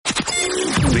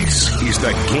This is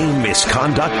the Game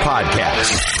Misconduct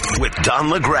Podcast with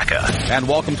Don LaGreca. And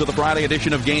welcome to the Friday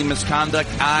edition of Game Misconduct.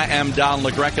 I am Don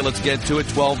LaGreca. Let's get to it.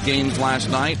 12 games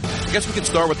last night. I guess we could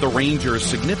start with the Rangers.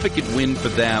 Significant win for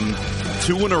them.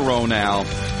 2 in a row now.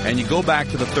 And you go back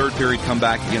to the third period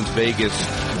comeback against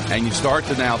Vegas, and you start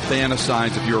to now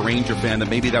fantasize, if you're a Ranger fan, that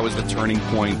maybe that was the turning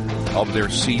point of their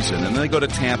season. And then they go to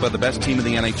Tampa, the best team in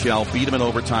the NHL, beat them in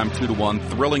overtime 2-1,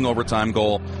 thrilling overtime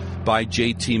goal by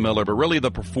JT Miller. But really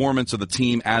the performance of the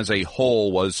team as a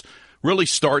whole was really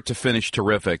start to finish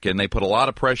terrific. And they put a lot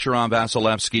of pressure on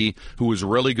Vasilevsky, who was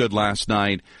really good last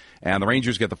night. And the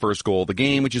Rangers get the first goal of the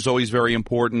game, which is always very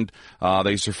important.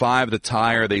 They survive the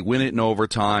tire. They win it in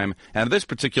overtime. And at this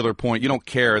particular point, you don't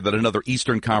care that another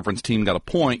Eastern Conference team got a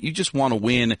point. You just want to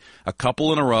win a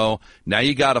couple in a row. Now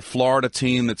you got a Florida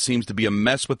team that seems to be a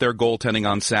mess with their goaltending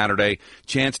on Saturday.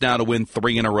 Chance now to win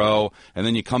 3 in a row. And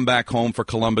then you come back home for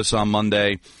Columbus on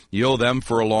Monday. You owe them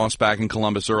for a loss back in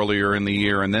Columbus earlier in the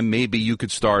year. And then maybe you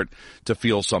could start to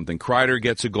feel something. Kreider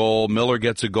gets a goal. Miller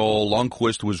gets a goal.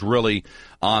 Lundqvist was really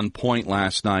on point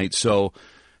last night. So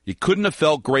you couldn't have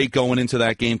felt great going into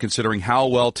that game considering how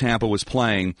well Tampa was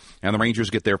playing. And the Rangers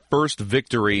get their first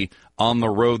victory on the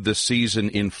road this season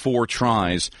in 4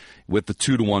 tries with the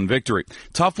 2-1 victory.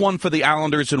 Tough one for the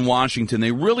Islanders in Washington.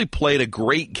 They really played a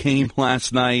great game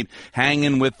last night,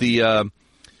 hanging with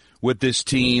this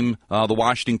team, the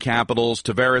Washington Capitals.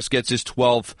 Tavares gets his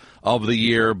 12th of the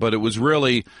year, but it was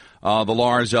really the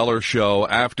Lars Eller show.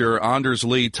 After Anders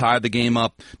Lee tied the game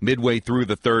up midway through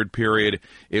the third period,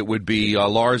 it would be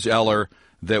Lars Eller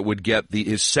that would get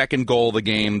his second goal of the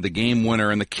game winner,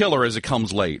 and the killer as it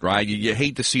comes late, right? You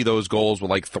hate to see those goals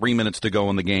with like 3 minutes to go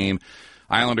in the game.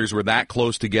 Islanders were that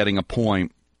close to getting a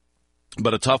point.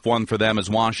 But a tough one for them as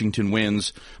Washington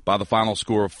wins by the final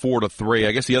score of 4-3.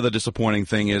 I guess the other disappointing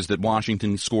thing is that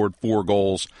Washington scored 4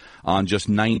 goals on just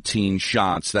 19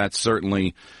 shots. That's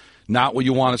certainly not what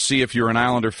you want to see if you're an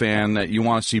Islander fan. You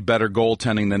want to see better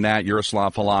goaltending than that.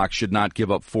 Yaroslav Halak should not give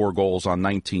up 4 goals on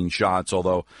 19 shots,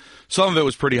 although some of it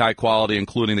was pretty high quality,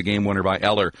 including the game winner by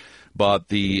Eller. But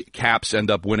the Caps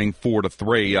end up winning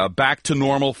 4-3. Back to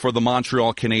normal for the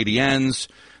Montreal Canadiens.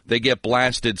 They get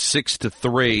blasted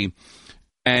 6-3.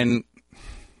 And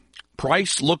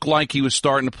Price looked like he was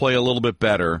starting to play a little bit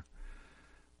better.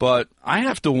 But I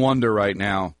have to wonder right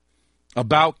now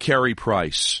about Carey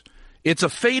Price. It's a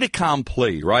fait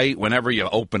accompli, right? Whenever you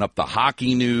open up the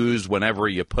hockey news, whenever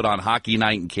you put on Hockey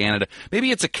Night in Canada,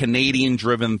 maybe it's a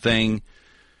Canadian-driven thing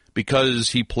because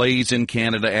he plays in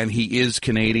Canada and he is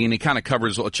Canadian. He kind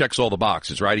of checks all the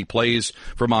boxes, right? He plays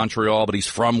for Montreal, but he's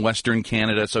from Western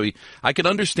Canada. So I could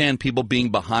understand people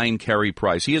being behind Carey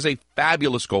Price. He is a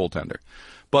fabulous goaltender.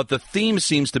 But the theme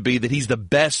seems to be that he's the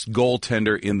best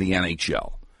goaltender in the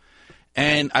NHL.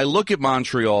 And I look at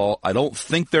Montreal. I don't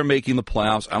think they're making the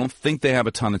playoffs. I don't think they have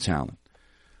a ton of talent.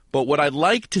 But what I'd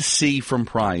like to see from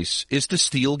Price is to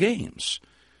steal games.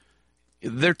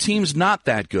 Their team's not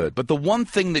that good. But the one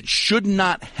thing that should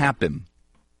not happen,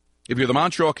 if you're the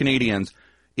Montreal Canadiens,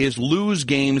 is lose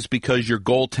games because your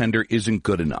goaltender isn't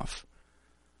good enough.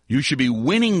 You should be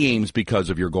winning games because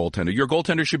of your goaltender. Your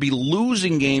goaltender should be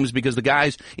losing games because the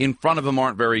guys in front of him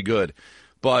aren't very good.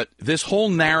 But this whole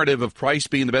narrative of Price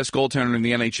being the best goaltender in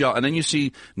the NHL, and then you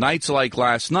see nights like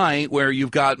last night where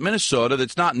you've got Minnesota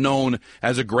that's not known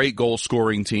as a great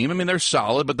goal-scoring team. I mean, they're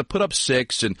solid, but they put up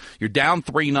 6, and you're down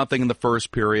 3-0 in the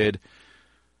first period.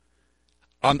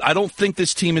 I don't think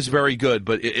this team is very good,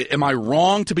 but am I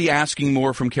wrong to be asking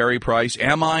more from Carey Price?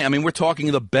 Am I? I mean, we're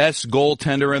talking the best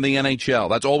goaltender in the NHL.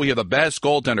 That's all we have, the best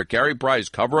goaltender, Carey Price,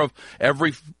 cover of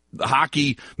every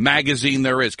hockey magazine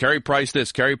there is. Carey Price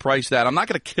this, Carey Price that. I'm not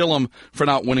going to kill him for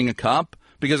not winning a cup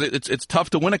because it's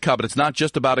tough to win a cup, and it's not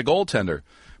just about a goaltender.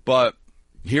 But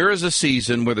here is a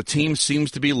season where the team seems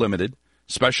to be limited,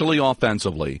 especially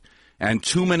offensively, and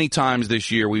too many times this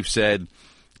year we've said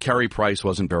Carey Price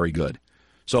wasn't very good.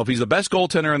 So if he's the best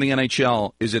goaltender in the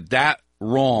NHL, is it that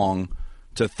wrong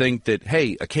to think that,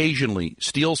 hey, occasionally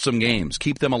steal some games,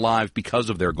 keep them alive because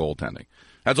of their goaltending?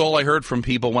 That's all I heard from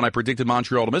people when I predicted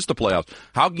Montreal to miss the playoffs.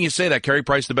 How can you say that? Carey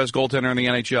Price the best goaltender in the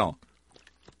NHL. All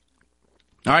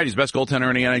right, he's the best goaltender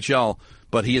in the NHL,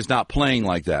 but he is not playing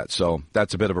like that, so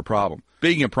that's a bit of a problem.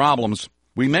 Speaking of problems,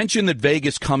 we mentioned that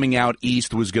Vegas coming out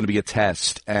east was going to be a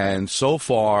test, and so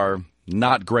far,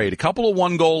 not great. A couple of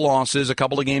one-goal losses, a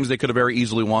couple of games they could have very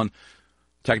easily won.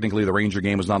 Technically, the Ranger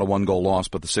game was not a one-goal loss,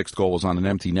 but the 6th goal was on an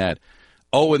empty net.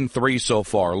 0-3 so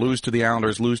far. Lose to the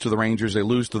Islanders, lose to the Rangers. They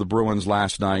lose to the Bruins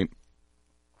last night.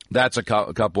 That's a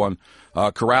cup one.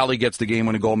 Corrali gets the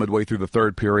game-winning goal midway through the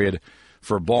third period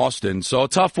for Boston. So a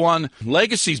tough one.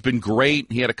 Legacy's been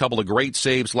great. He had a couple of great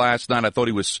saves last night. I thought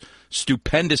he was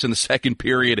stupendous in the second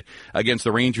period against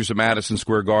the Rangers at Madison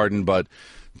Square Garden, but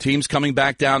team's coming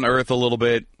back down to earth a little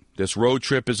bit. This road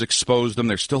trip has exposed them.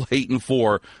 They're still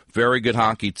 8-4. Very good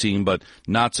hockey team, but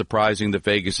not surprising that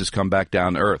Vegas has come back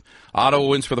down to earth. Ottawa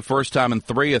wins for the first time in a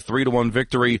 3-1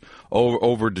 victory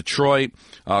over Detroit.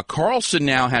 Karlsson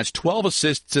now has 12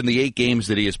 assists in the 8 games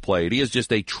that he has played. He is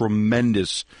just a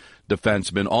tremendous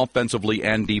defenseman, offensively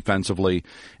and defensively,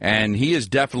 and he is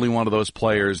definitely one of those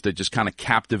players that just kind of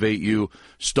captivate you.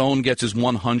 Stone gets his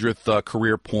 100th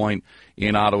career point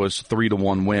in Ottawa's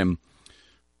 3-1 win.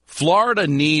 Florida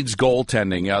needs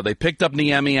goaltending. They picked up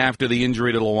Niemi after the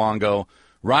injury to Luongo.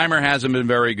 Reimer hasn't been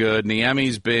very good.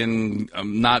 Niemi's been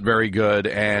not very good,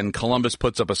 and Columbus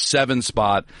puts up a 7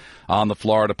 spot on the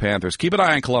Florida Panthers. Keep an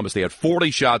eye on Columbus. They had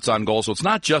 40 shots on goal, so it's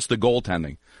not just the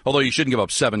goaltending. Although you shouldn't give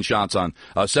up 7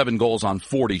 goals on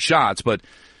 40 shots, but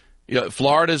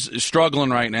Florida's struggling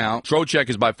right now. Trocheck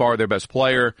is by far their best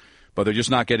player, but they're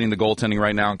just not getting the goaltending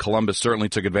right now, and Columbus certainly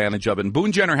took advantage of it. And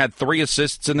Boone Jenner had 3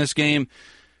 assists in this game.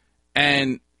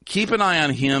 And keep an eye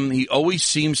on him. He always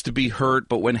seems to be hurt,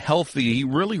 but when healthy, he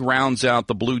really rounds out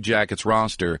the Blue Jackets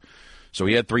roster. So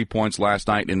he had 3 points last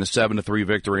night in the 7-3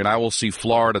 victory, and I will see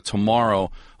Florida tomorrow.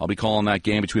 I'll be calling that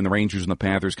game between the Rangers and the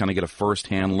Panthers, kind of get a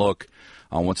first-hand look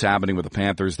on what's happening with the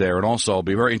Panthers there. And also, I'll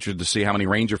be very interested to see how many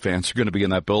Ranger fans are going to be in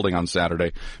that building on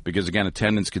Saturday because, again,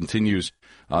 attendance continues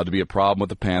to be a problem with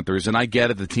the Panthers. And I get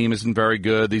it. The team isn't very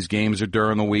good. These games are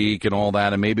during the week and all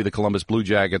that. And maybe the Columbus Blue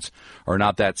Jackets are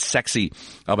not that sexy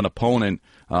of an opponent.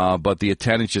 But the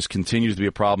attendance just continues to be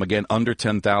a problem. Again, under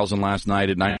 10,000 last night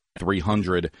at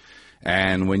 9,300.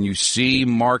 And when you see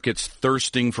markets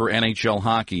thirsting for NHL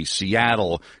hockey,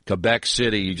 Seattle, Quebec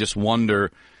City, you just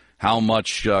wonder how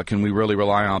much can we really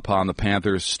rely upon the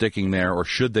Panthers sticking there, or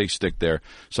should they stick there?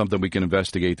 Something we can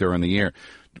investigate during the year.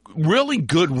 Really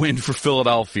good win for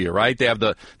Philadelphia, right? They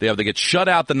get shut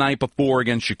out the night before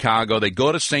against Chicago. They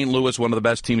go to St. Louis, one of the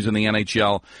best teams in the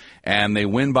NHL, and they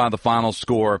win by the final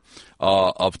score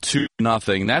of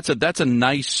 2-0.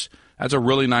 That's a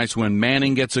really nice win.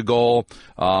 Manning gets a goal.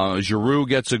 Giroux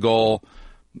gets a goal.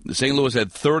 St. Louis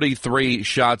had 33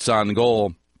 shots on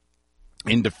goal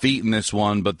in defeat in this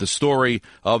one, but the story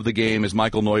of the game is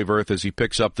Michael Neuwirth, as he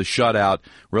picks up the shutout,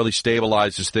 really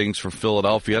stabilizes things for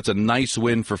Philadelphia. That's a nice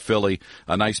win for Philly,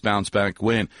 a nice bounce-back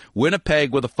win.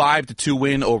 Winnipeg with a 5-2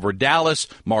 win over Dallas.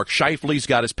 Mark Scheifele's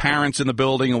got his parents in the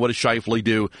building, and what does Scheifele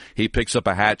do? He picks up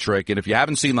a hat trick, and if you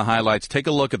haven't seen the highlights, take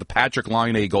a look at the Patrick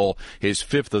Laine goal, his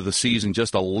 5th of the season,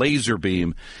 just a laser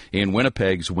beam in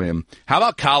Winnipeg's win. How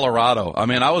about Colorado? I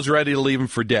mean, I was ready to leave them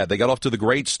for dead. They got off to the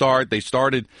great start. They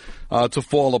started to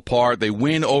fall apart. They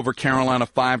win over Carolina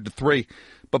 5-3.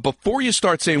 But before you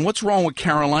start saying, what's wrong with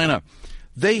Carolina?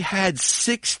 They had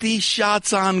 60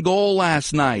 shots on goal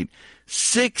last night.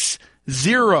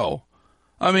 6-0.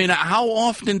 I mean, how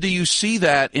often do you see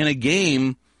that in a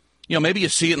game? You know, maybe you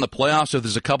see it in the playoffs if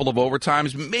there's a couple of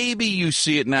overtimes. Maybe you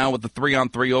see it now with the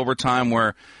 3-on-3 overtime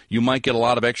where you might get a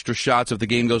lot of extra shots if the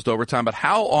game goes to overtime. But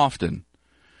how often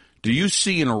do you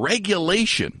see in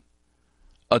regulation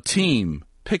a team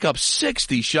pick up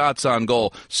 60 shots on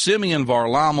goal? Semyon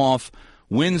Varlamov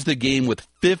wins the game with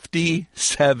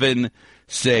 57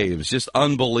 saves. Just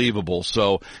unbelievable.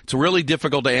 So it's really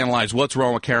difficult to analyze what's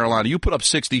wrong with Carolina. You put up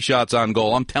 60 shots on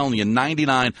goal, I'm telling you,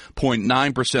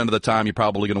 99.9% of the time you're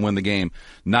probably going to win the game.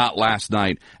 Not last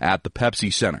night at the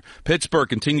Pepsi Center. Pittsburgh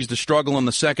continues to struggle in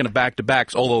the second of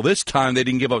back-to-backs, although this time they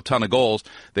didn't give up a ton of goals.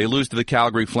 They lose to the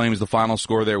Calgary Flames. The final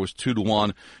score there was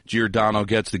 2-1. Giordano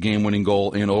gets the game-winning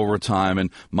goal in overtime,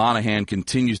 and Monahan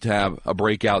continues to have a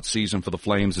breakout season for the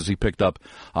Flames as he picked up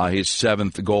his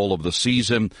 7th goal of the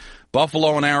season.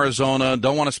 Buffalo and Arizona,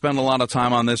 don't want to spend a lot of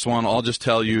time on this one. I'll just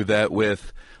tell you that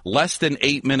with less than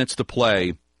 8 minutes to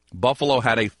play, Buffalo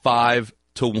had a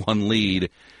 5-1 lead.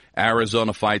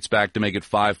 Arizona fights back to make it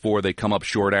 5-4. They come up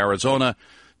short. Arizona,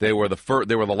 they were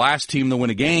the last team to win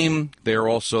a game. They're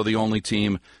also the only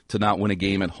team to not win a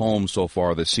game at home so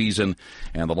far this season.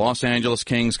 And the Los Angeles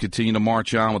Kings continue to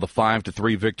march on with a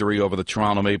 5-3 victory over the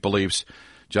Toronto Maple Leafs.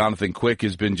 Jonathan Quick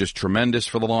has been just tremendous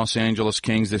for the Los Angeles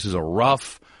Kings. This is a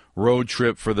rough road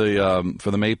trip for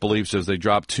the Maple Leafs as they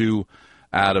drop 2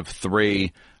 out of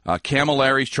 3.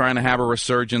 Camilleri's trying to have a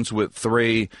resurgence with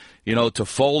 3. You know,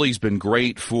 Toffoli's been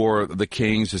great for the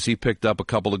Kings as he picked up a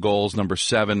couple of goals, number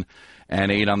 7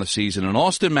 and 8 on the season. And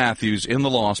Austin Matthews in the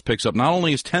loss picks up not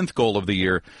only his 10th goal of the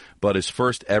year, but his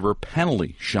first ever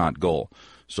penalty shot goal.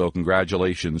 So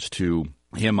congratulations to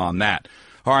him on that.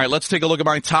 All right, let's take a look at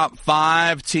my top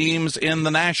 5 teams in the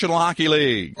National Hockey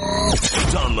League.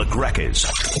 Don LaGreca's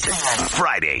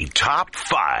Friday Top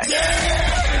 5.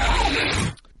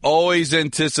 Yeah! Always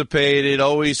anticipated,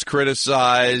 always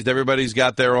criticized. Everybody's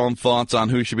got their own thoughts on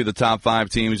who should be the top 5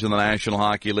 teams in the National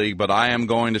Hockey League, but I am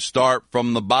going to start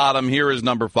from the bottom. Here is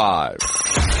number 5.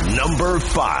 Number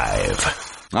 5.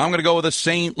 I'm going to go with the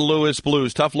St. Louis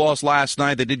Blues. Tough loss last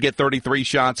night. They did get 33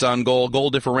 shots on goal. Goal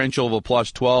differential of a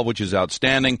 +12, which is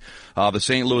outstanding. The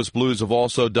St. Louis Blues have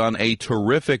also done a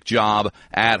terrific job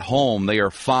at home. They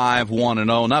are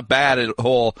 5-1-0. Not bad at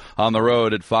all on the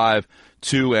road at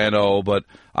 5-2-0, but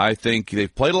I think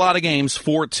they've played a lot of games,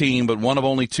 14, but one of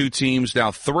only 2 teams,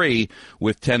 now 3,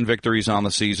 with 10 victories on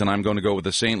the season. I'm going to go with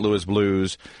the St. Louis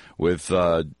Blues, with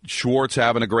Schwartz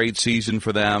having a great season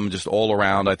for them, just all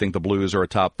around. I think the Blues are a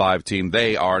top 5 team.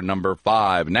 They are number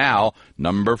 5. Now,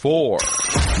 number 4.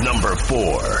 Number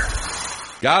 4.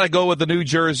 Got to go with the New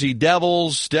Jersey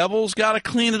Devils. Devils got to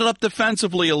clean it up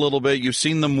defensively a little bit. You've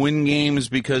seen them win games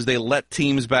because they let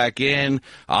teams back in.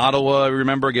 Ottawa,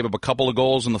 remember, gave up a couple of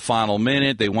goals in the final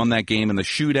minute. They won that game in the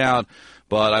shootout.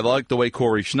 But I like the way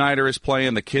Corey Schneider is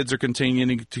playing. The kids are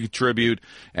continuing to contribute,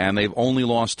 and they've only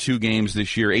lost 2 games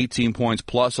this year. 18 points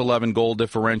plus 11 goal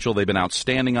differential. They've been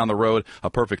outstanding on the road, a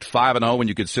perfect 5-0 when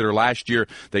you consider last year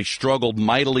they struggled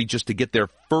mightily just to get their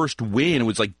first win. It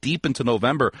was like deep into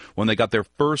November when they got their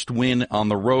first win on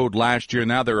the road last year.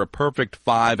 Now they're a perfect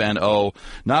 5-0.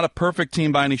 Not a perfect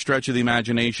team by any stretch of the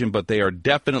imagination, but they are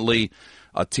definitely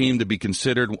a team to be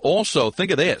considered. Also,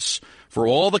 think of this. For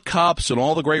all the cups and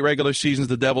all the great regular seasons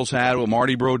the Devils had with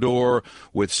Marty Brodeur,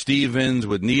 with Stevens,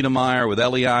 with Niedermeyer, with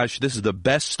Eliash, this is the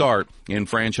best start in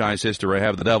franchise history. I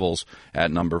have the Devils at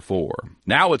number 4.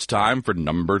 Now it's time for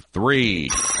number 3.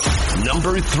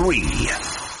 Number 3.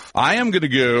 I am going to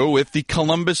go with the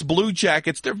Columbus Blue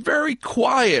Jackets. They're very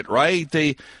quiet, right?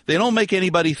 They don't make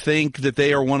anybody think that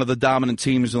they are one of the dominant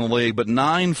teams in the league, but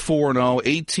 9-4-0,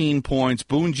 18 points.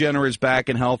 Boone Jenner is back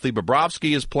and healthy.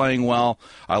 Bobrovsky is playing well.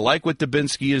 I like what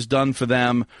Dubinsky has done for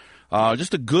them.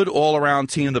 Just a good all-around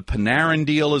team. The Panarin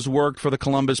deal has worked for the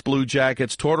Columbus Blue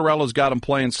Jackets. Tortorella's got them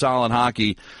playing solid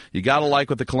hockey. You got to like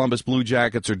what the Columbus Blue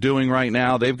Jackets are doing right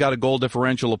now. They've got a goal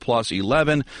differential of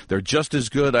 +11. They're just as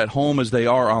good at home as they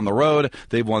are on the road.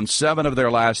 They've won 7 of their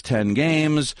last 10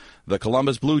 games. The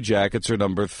Columbus Blue Jackets are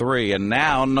number 3. And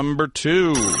now number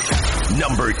 2.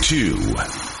 Number 2.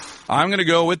 I'm going to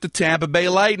go with the Tampa Bay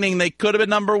Lightning. They could have been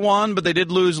number 1, but they did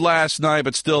lose last night,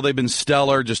 but still they've been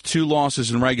stellar. Just 2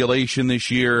 losses in regulation this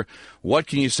year. What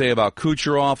can you say about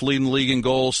Kucherov leading the league in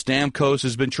goals? Stamkos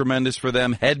has been tremendous for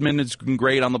them. Hedman has been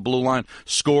great on the blue line,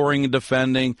 scoring and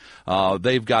defending.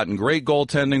 They've gotten great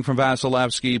goaltending from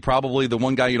Vasilevsky, probably the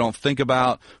one guy you don't think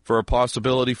about for a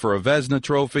possibility for a Vezina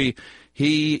trophy.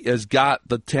 He has got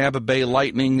the Tampa Bay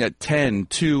Lightning at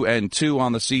 10-2-2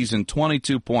 on the season,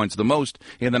 22 points, the most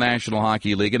in the National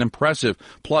Hockey League, an impressive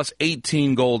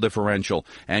 +18 goal differential,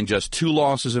 and just 2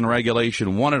 losses in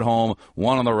regulation, 1 at home,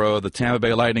 1 on the road. The Tampa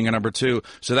Bay Lightning are number 2.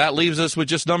 So that leaves us with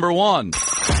just number 1.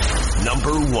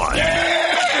 Number 1. Yeah!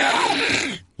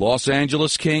 Los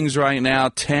Angeles Kings right now,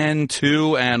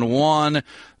 10-2-1.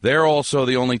 They're also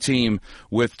the only team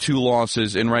with 2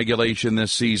 losses in regulation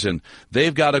this season.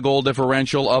 They've got a goal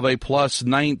differential of a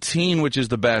 +19, which is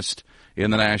the best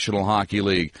in the National Hockey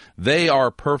League. They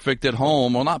are perfect at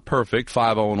home. Well, not perfect,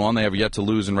 5-0-1. They have yet to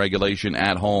lose in regulation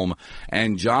at home.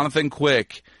 And Jonathan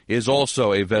Quick is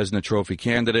also a Vezina Trophy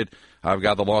candidate. I've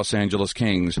got the Los Angeles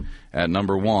Kings at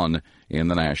number 1 in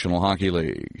the National Hockey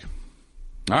League.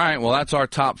 All right, well, that's our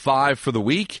top 5 for the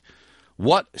week.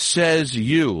 What says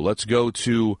you? Let's go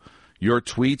to your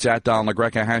tweets at Don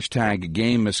LaGreca,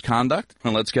 #GameMisconduct.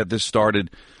 And let's get this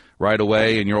started right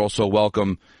away. And you're also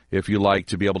welcome, if you like,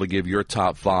 to be able to give your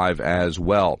top 5 as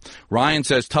well. Ryan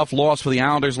says, tough loss for the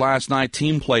Islanders last night.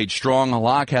 Team played strong.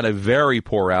 Halak had a very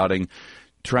poor outing.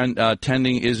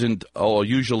 Tending isn't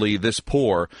usually this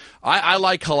poor. I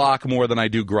like Halak more than I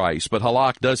do Grice, but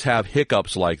Halak does have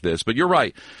hiccups like this. But you're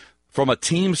right. From a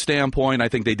team standpoint, I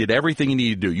think they did everything you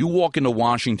need to do. You walk into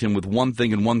Washington with one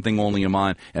thing and one thing only in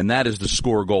mind, and that is to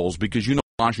score goals, because you know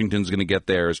Washington's going to get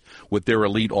theirs with their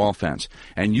elite offense.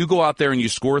 And you go out there and you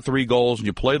score 3 goals and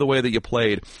you play the way that you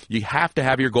played, you have to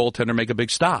have your goaltender make a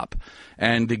big stop.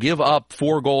 And to give up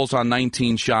 4 goals on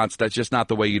 19 shots, that's just not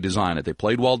the way you design it. They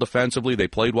played well defensively. They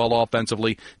played well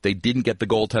offensively. They didn't get the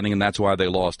goaltending, and that's why they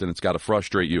lost, and it's got to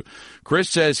frustrate you. Chris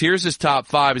says, here's his top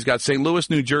 5. He's got St. Louis,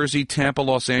 New Jersey, Tampa,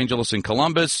 Los Angeles, and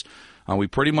Columbus. We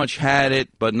pretty much had it,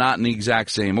 but not in the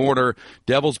exact same order.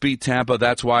 Devils beat Tampa.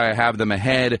 That's why I have them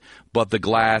ahead, but the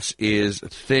glass is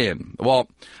thin. Well,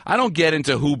 I don't get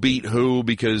into who beat who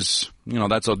because,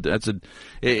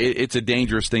 it's a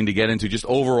dangerous thing to get into. Just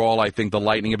overall, I think the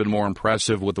Lightning have been more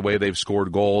impressive with the way they've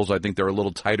scored goals. I think they're a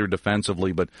little tighter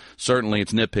defensively, but certainly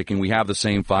it's nitpicking. We have the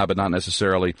same five, but not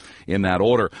necessarily in that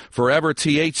order. Forever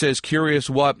TH says, curious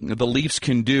what the Leafs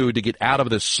can do to get out of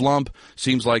this slump.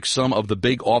 Seems like some of the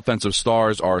big offensive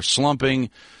stars are slumping.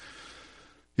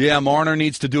 Yeah, Marner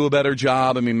needs to do a better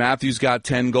job. I mean, Matthews got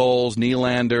 10 goals,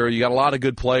 Nylander. You got a lot of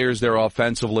good players there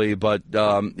offensively, but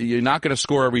you're not going to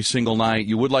score every single night.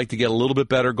 You would like to get a little bit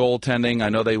better goaltending. I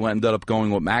know they ended up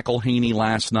going with McElhaney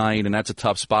last night, and that's a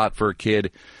tough spot for a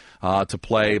kid to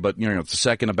play. But, it's the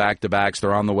second of back-to-backs.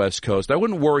 They're on the West Coast. I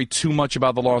wouldn't worry too much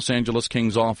about the Los Angeles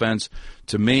Kings offense.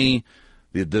 To me,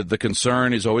 the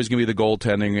concern is always going to be the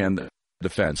goaltending and the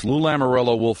defense. Lou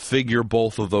Lamoriello will figure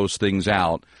both of those things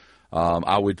out.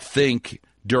 I would think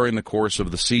during the course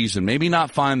of the season, maybe not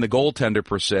find the goaltender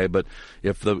per se, but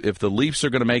if the Leafs are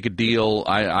going to make a deal,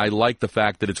 I like the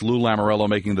fact that it's Lou Lamoriello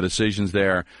making the decisions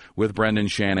there with Brendan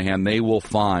Shanahan. They will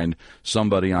find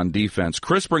somebody on defense.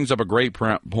 Chris brings up a great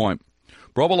point.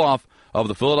 Brobeloff of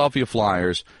the Philadelphia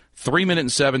Flyers, 3-minute and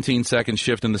 17-second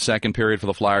shift in the second period for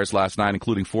the Flyers last night,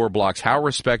 including 4 blocks. How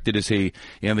respected is he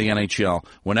in the NHL?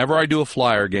 Whenever I do a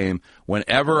Flyer game,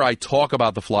 whenever I talk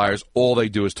about the Flyers, all they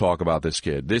do is talk about this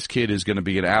kid. This kid is going to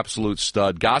be an absolute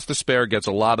stud. Gostisbehere gets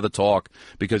a lot of the talk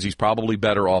because he's probably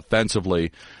better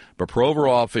offensively, but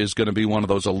Provorov is going to be one of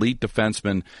those elite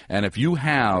defensemen, and if you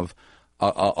have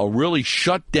a really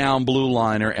shut-down blue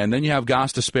liner and then you have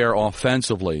Gostisbehere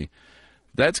offensively,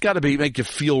 that's got to make you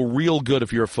feel real good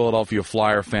if you're a Philadelphia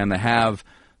Flyer fan to have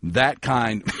that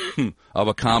kind of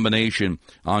a combination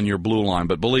on your blue line.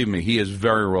 But believe me, he is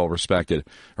very well respected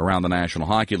around the National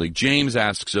Hockey League. James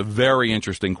asks a very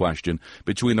interesting question.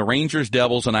 Between the Rangers,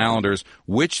 Devils, and Islanders,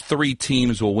 which 3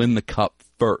 teams will win the Cup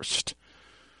first?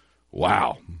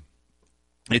 Wow.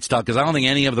 It's tough because I don't think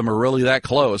any of them are really that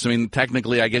close. I mean,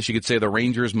 technically, I guess you could say the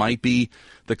Rangers might be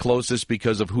the closest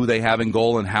because of who they have in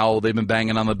goal and how they've been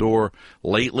banging on the door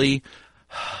lately.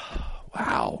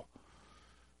 Wow.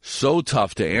 So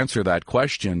tough to answer that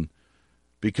question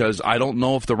because I don't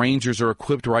know if the Rangers are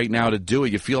equipped right now to do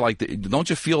it. Don't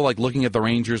you feel like looking at the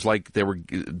Rangers like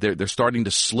they're starting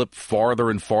to slip farther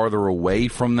and farther away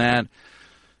from that?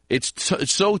 It's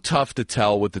so tough to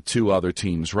tell with the 2 other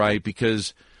teams, right?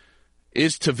 Because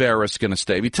is Tavares going to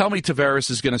stay? If you tell me Tavares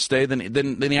is going to stay, then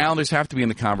the Islanders have to be in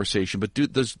the conversation. But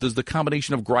does the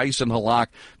combination of Greiss and Halak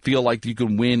feel like you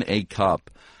can win a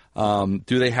cup? Do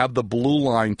they have the blue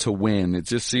line to win? It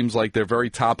just seems like they're very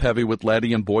top-heavy with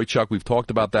Leddy and Boychuk. We've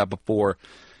talked about that before.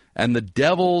 And the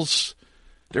Devils,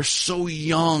 they're so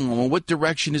young. Well, what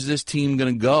direction is this team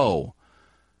going to go?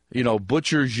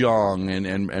 Butcher's young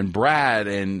and Brad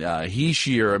and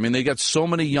Hischier. I mean, they got so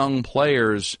many young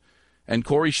players. And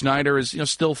Corey Schneider is,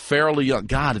 still fairly young.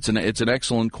 God, it's an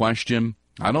excellent question.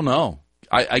 I don't know.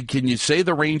 Can you say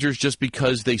the Rangers just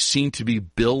because they seem to be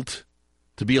built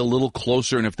to be a little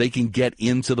closer, and if they can get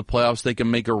into the playoffs, they can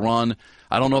make a run?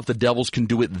 I don't know if the Devils can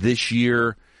do it this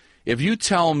year. If you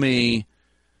tell me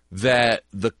that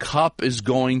the Cup is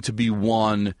going to be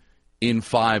won in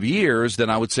 5 years, then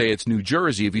I would say it's New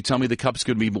Jersey. If you tell me the Cup's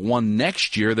going to be won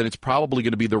next year, then it's probably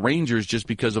going to be the Rangers just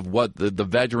because of what the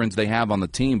veterans they have on the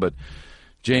team. But,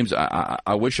 James,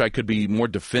 I wish I could be more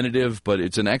definitive, but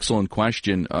it's an excellent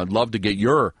question. I'd love to get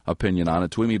your opinion on it.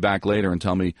 Tweet me back later and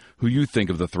tell me who you think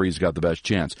of the 3's got the best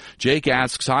chance. Jake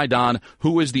asks, hi, Don,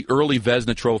 who is the early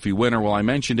Vezina Trophy winner? Well, I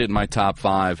mentioned it in my top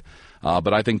 5,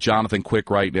 but I think Jonathan Quick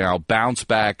right now, bounce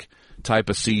back type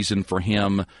of season for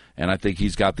him, and I think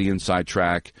he's got the inside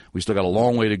track. We still got a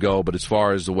long way to go, but as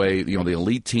far as the way the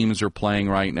elite teams are playing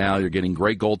right now, you're getting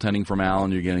great goaltending from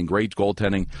Allen, you're getting great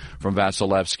goaltending from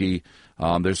Vasilevsky.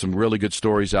 There's some really good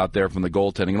stories out there from the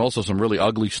goaltending, and also some really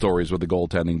ugly stories with the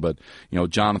goaltending, but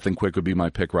Jonathan Quick would be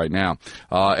my pick right now.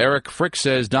 Eric Frick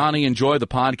says, Donnie, enjoy the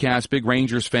podcast, big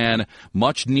Rangers fan,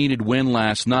 much needed win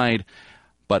last night.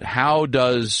 But how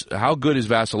good is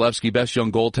Vasilevsky, best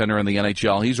young goaltender in the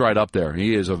NHL? He's right up there.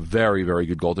 He is a very, very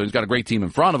good goaltender. He's got a great team in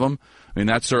front of him. I mean,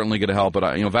 that's certainly going to help. But,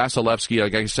 Vasilevsky,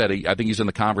 like I said, I think he's in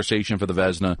the conversation for the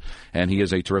Vezina, and he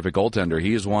is a terrific goaltender.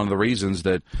 He is one of the reasons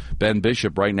that Ben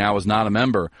Bishop right now is not a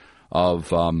member of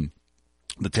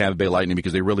the Tampa Bay Lightning,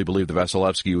 because they really believe that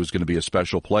Vasilevsky was going to be a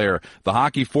special player. The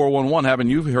Hockey 411, haven't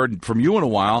you heard from you in a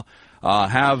while,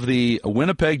 have the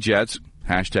Winnipeg Jets,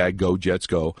 hashtag Go Jets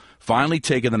Go, finally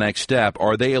taken the next step.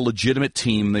 Are they a legitimate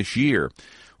team this year?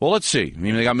 Well, let's see. I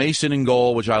mean, they got Mason in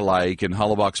goal, which I like, and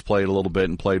Hullebuck's played a little bit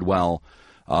and played well.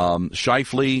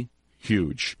 Scheifele,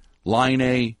 huge.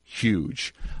 Laine,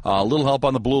 huge. A little help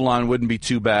on the blue line wouldn't be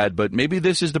too bad, but maybe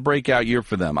this is the breakout year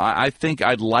for them. I think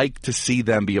I'd like to see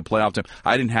them be a playoff team.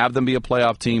 I didn't have them be a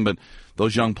playoff team, but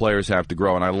those young players have to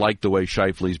grow, and I like the way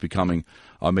Scheifele's becoming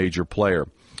a major player.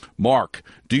 Mark,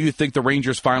 do you think the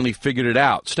Rangers finally figured it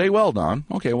out? Stay well, Don.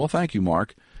 Okay, well, thank you,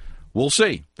 Mark. We'll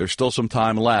see. There's still some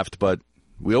time left, but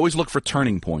we always look for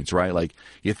turning points, right? Like,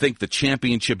 you think the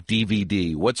championship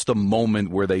DVD, what's the moment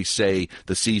where they say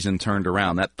the season turned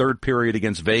around? That third period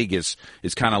against Vegas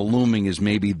is kind of looming as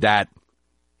maybe that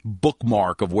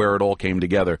bookmark of where it all came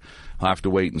together. I'll have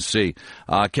to wait and see.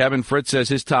 Kevin Fritz says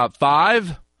his top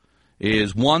 5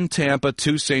 is 1 Tampa,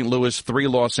 2 St. Louis, 3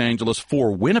 Los Angeles,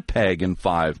 4 Winnipeg, and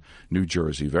 5 New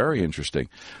Jersey. Very interesting.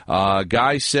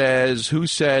 Guy says, who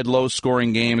said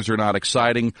low-scoring games are not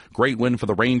exciting? Great win for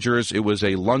the Rangers. It was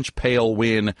a lunch pail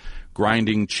win,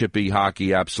 grinding, chippy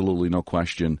hockey, absolutely no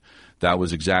question. That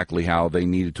was exactly how they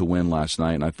needed to win last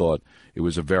night, and I thought it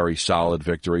was a very solid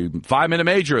victory. 5-Minute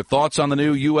Major, thoughts on the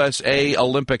new USA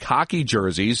Olympic hockey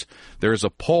jerseys. There's a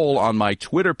poll on my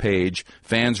Twitter page.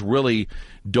 Fans really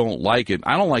don't like it.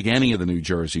 I don't like any of the new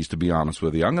jerseys, to be honest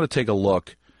with you. I'm going to take a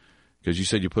look, because you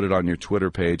said you put it on your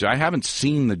Twitter page. I haven't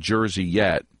seen the jersey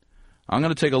yet. I'm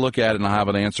going to take a look at it, and I'll have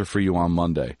an answer for you on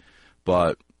Monday.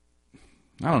 But,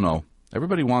 I don't know.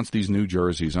 Everybody wants these new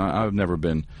jerseys. I've never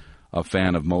been a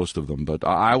fan of most of them. But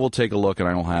I will take a look, and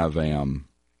I'll have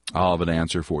an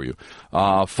answer for you.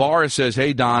 Forrest says,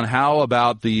 hey, Don, how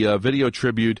about the video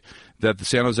tribute that the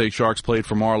San Jose Sharks played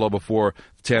for Marlowe before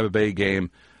the Tampa Bay game?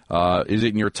 Is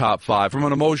it in your top 5? From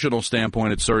an emotional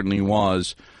standpoint, it certainly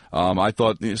was. I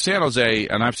thought San Jose,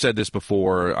 and I've said this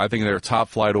before, I think they're a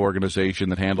top-flight organization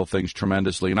that handle things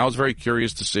tremendously. And I was very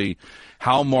curious to see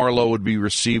how Marlowe would be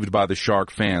received by the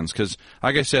Shark fans. Because,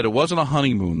 like I said, it wasn't a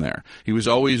honeymoon there. He was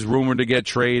always rumored to get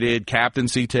traded,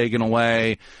 captaincy taken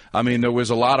away. I mean, there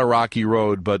was a lot of rocky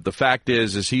road. But the fact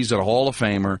is he's a Hall of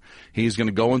Famer. He's going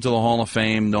to go into the Hall of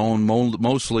Fame known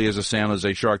mostly as a San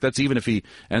Jose Shark. That's even if he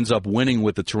ends up winning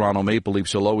with the Toronto Maple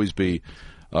Leafs, he'll always be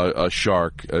a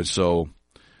Shark.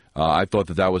 I thought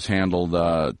that was handled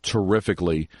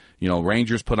terrifically. You know,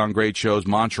 Rangers put on great shows.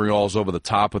 Montreal's over the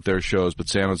top with their shows, but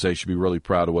San Jose should be really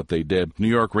proud of what they did. New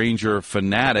York Ranger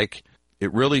fanatic.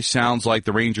 It really sounds like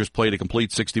the Rangers played a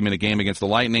complete 60-minute game against the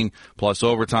Lightning, plus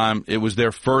overtime. It was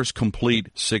their first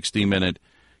complete 60-minute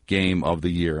game of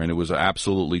the year, and it was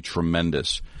absolutely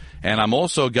tremendous. And I'm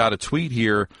also got a tweet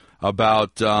here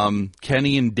about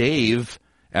Kenny and Dave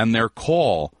and their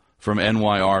call from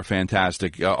NYR.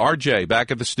 Fantastic. RJ, back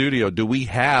at the studio, do we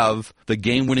have the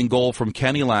game-winning goal from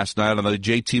Kenny last night on the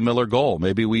JT Miller goal?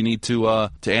 Maybe we need to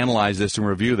analyze this and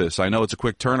review this. I know it's a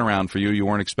quick turnaround for you. You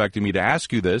weren't expecting me to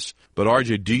ask you this. But,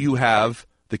 RJ, do you have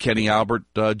the Kenny Albert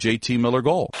JT Miller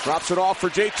goal? Drops it off for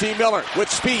JT Miller with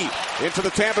speed into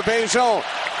the Tampa Bay zone.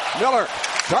 Miller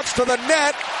cuts to the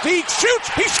net. He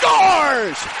shoots. He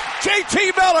scores!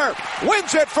 JT Miller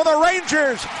wins it for the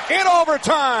Rangers in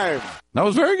overtime. That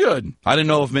was very good. I didn't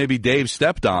know if maybe Dave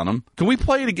stepped on him. Can we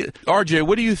play it again? RJ,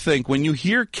 what do you think? When you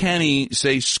hear Kenny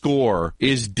say score,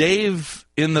 is Dave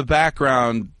in the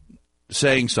background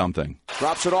saying something?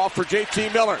 Drops it off for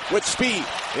JT Miller with speed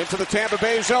into the Tampa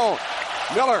Bay zone.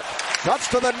 Miller cuts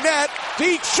to the net.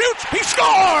 He shoots. He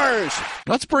scores!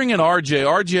 Let's bring in RJ.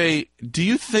 RJ, do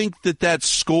you think that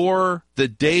score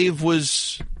that Dave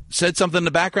said something in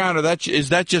the background, or is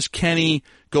that just Kenny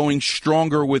going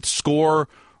stronger with score?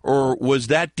 Or was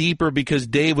that deeper because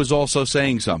Dave was also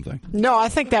saying something? No, I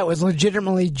think that was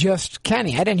legitimately just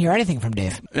Kenny. I didn't hear anything from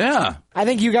Dave. Yeah. I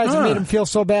think you guys have made him feel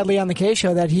so badly on the K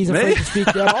show that he's afraid to speak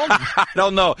at all. I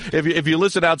don't know. If you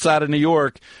listen outside of New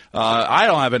York, I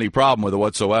don't have any problem with it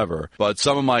whatsoever. But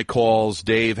some of my calls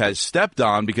Dave has stepped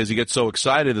on because he gets so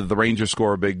excited that the Rangers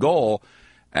score a big goal.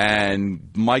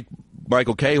 And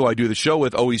Michael K., who I do the show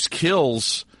with, always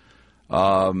kills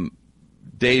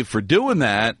Dave for doing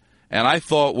that. And I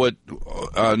thought what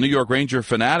New York Ranger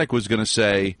fanatic was going to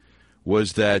say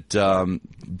was that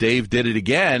Dave did it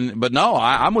again. But no,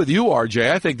 I'm with you,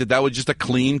 RJ. I think that was just a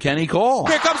clean Kenny call.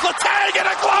 Here comes Letang and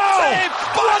a glove save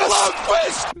by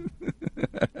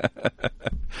Lundqvist.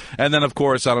 And then, of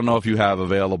course, I don't know if you have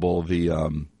available the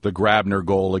Grabner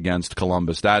goal against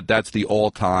Columbus. That's the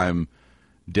all-time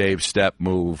Dave step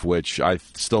move, which I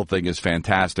still think is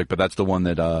fantastic. But that's the one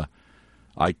that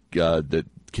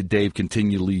that Dave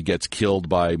continually gets killed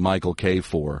by Michael K.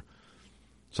 for.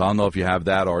 So I don't know if you have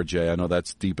that, RJ. I know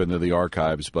that's deep into the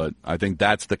archives, but I think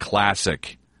that's the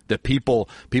classic that people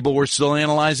were still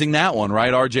analyzing that one,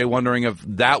 right, RJ, wondering if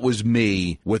that was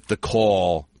me with the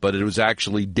call, but it was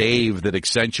actually Dave that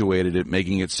accentuated it,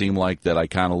 making it seem like that I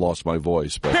kind of lost my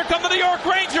voice. But here come the New York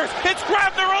Rangers. It's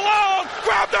Grabner alone.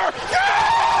 Grabner!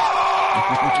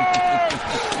 Yeah!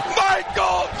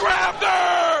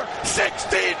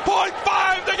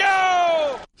 15.5 to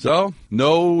go! So,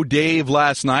 no Dave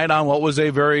last night on what was a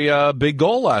very big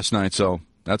goal last night, so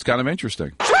that's kind of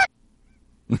interesting.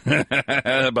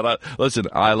 But listen,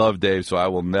 I love Dave, so I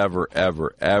will never,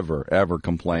 ever, ever, ever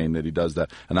complain that he does that,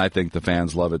 and I think the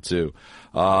fans love it too.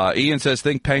 Ian says,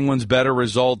 think Penguins better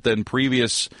result than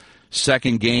previous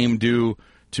second game due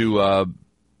to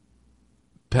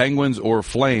Penguins or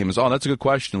Flames? Oh, that's a good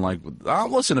question.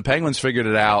 Listen, the Penguins figured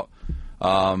it out,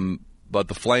 but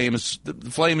the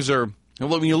Flames are.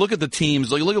 When you look at the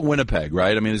teams, you look at Winnipeg,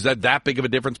 right? I mean, is that big of a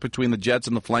difference between the Jets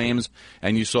and the Flames?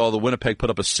 And you saw the Winnipeg put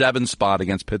up a 7 spot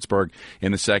against Pittsburgh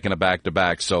in the second of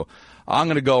back-to-back. So I'm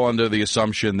going to go under the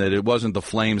assumption that it wasn't the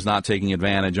Flames not taking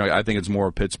advantage. I think it's more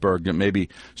of Pittsburgh maybe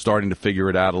starting to figure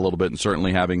it out a little bit and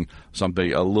certainly having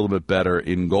something a little bit better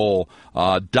in goal.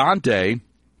 Dante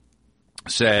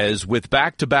says, with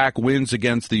back-to-back wins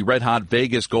against the red-hot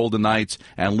Vegas Golden Knights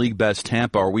and league-best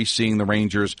Tampa, are we seeing the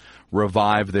Rangers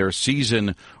revive their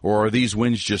season, or are these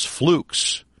wins just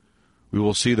flukes? We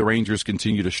will see the Rangers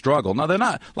continue to struggle. No, they're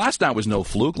not. Last night was no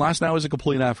fluke. Last night was a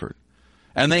complete effort.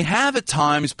 And they have at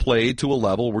times played to a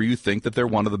level where you think that they're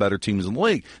one of the better teams in the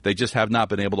league. They just have not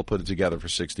been able to put it together for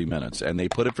 60 minutes. And they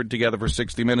put it together for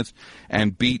 60 minutes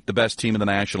and beat the best team in the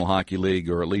National Hockey League,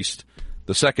 or at least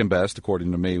the second best,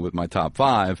 according to me, with my top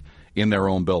 5 in their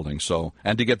own building. So,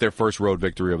 and to get their first road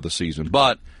victory of the season.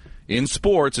 But in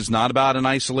sports, it's not about an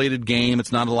isolated game.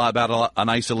 It's not a lot about an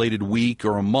isolated week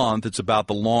or a month. It's about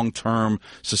the long-term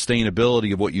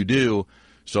sustainability of what you do.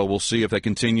 So we'll see if that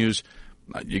continues.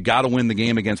 You got to win the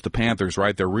game against the Panthers,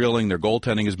 right? They're reeling. Their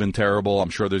goaltending has been terrible. I'm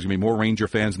sure there's going to be more Ranger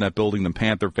fans in that building than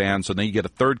Panther fans. So then you get a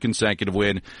third consecutive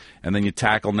win, and then you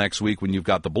tackle next week when you've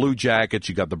got the Blue Jackets,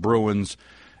 you got the Bruins,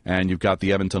 and you've got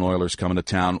the Edmonton Oilers coming to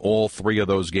town. All 3 of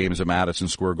those games at Madison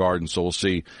Square Garden, so we'll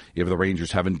see if the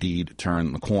Rangers have indeed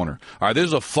turned the corner. All right, this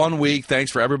is a fun week.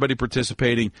 Thanks for everybody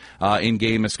participating in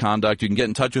Game Misconduct. You can get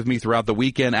in touch with me throughout the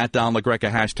weekend at Don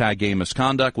LaGreca, hashtag Game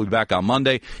Misconduct. We'll be back on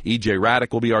Monday. E.J.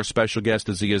 Raddick will be our special guest,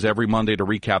 as he is every Monday, to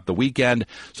recap the weekend.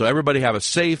 So everybody have a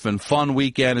safe and fun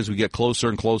weekend as we get closer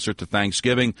and closer to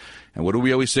Thanksgiving. And what do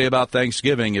we always say about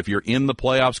Thanksgiving? If you're in the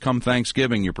playoffs come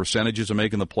Thanksgiving, your percentages of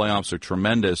making the playoffs are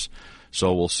tremendous.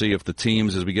 So we'll see if the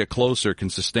teams, as we get closer, can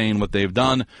sustain what they've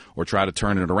done or try to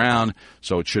turn it around.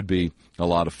 So it should be a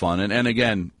lot of fun. And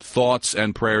again, thoughts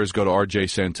and prayers go to R.J.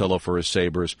 Santillo for his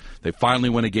Sabres. They finally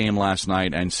win a game last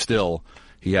night, and still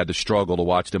he had to struggle to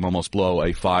watch them almost blow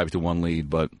a 5-1 lead.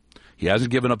 But he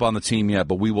hasn't given up on the team yet,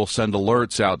 but we will send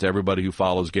alerts out to everybody who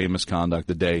follows Game Misconduct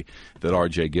the day that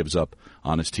RJ gives up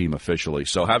on his team officially.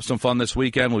 So have some fun this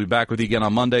weekend. We'll be back with you again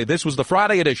on Monday. This was the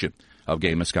Friday edition of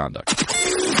Game Misconduct.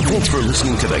 Thanks for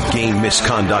listening to the Game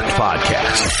Misconduct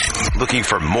Podcast. Looking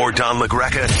for more Don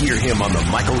LaGreca? Hear him on the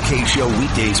Michael K. Show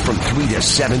weekdays from 3 to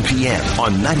 7 p.m.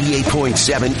 on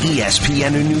 98.7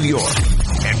 ESPN in New York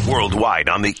and worldwide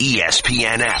on the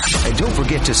ESPN app. And don't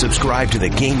forget to subscribe to the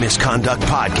Game Misconduct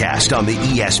Podcast on the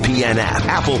ESPN app,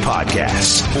 Apple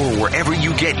Podcasts, or wherever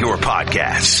you get your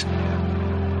podcasts.